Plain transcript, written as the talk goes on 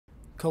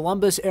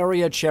Columbus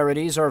area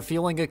charities are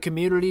feeling a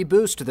community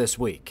boost this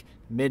week.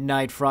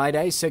 Midnight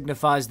Friday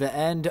signifies the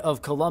end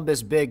of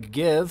Columbus Big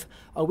Give,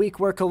 a week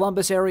where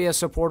Columbus area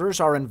supporters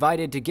are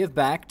invited to give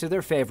back to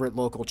their favorite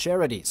local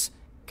charities.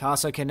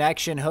 Casa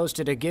Connection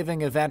hosted a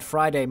giving event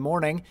Friday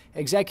morning.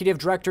 Executive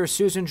Director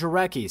Susan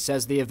Jarecki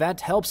says the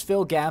event helps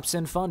fill gaps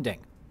in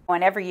funding.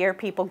 And every year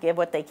people give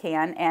what they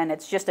can, and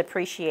it's just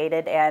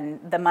appreciated,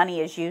 and the money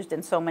is used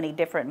in so many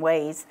different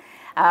ways,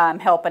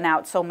 helping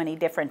out so many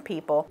different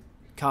people.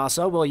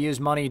 Casa will use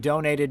money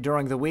donated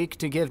during the week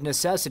to give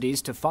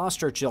necessities to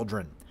foster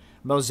children.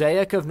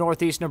 Mosaic of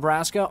Northeast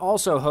Nebraska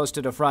also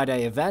hosted a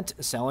Friday event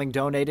selling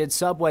donated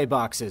Subway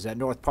boxes at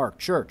North Park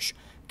Church.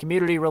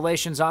 Community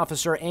Relations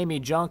Officer Amy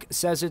Junk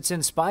says it's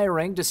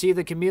inspiring to see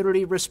the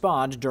community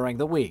respond during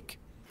the week.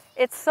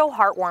 It's so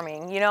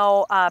heartwarming.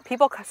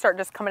 People start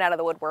just coming out of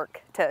the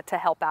woodwork to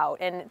help out.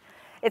 And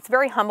it's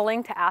very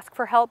humbling to ask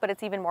for help, but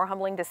it's even more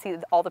humbling to see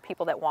all the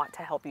people that want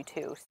to help you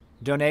too.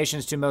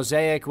 Donations to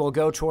Mosaic will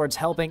go towards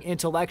helping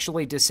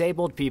intellectually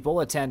disabled people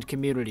attend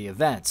community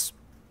events.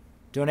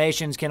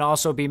 Donations can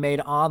also be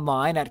made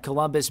online at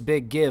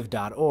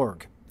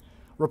columbusbiggive.org.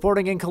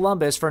 Reporting in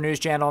Columbus for News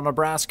Channel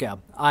Nebraska,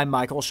 I'm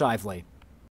Michael Shively.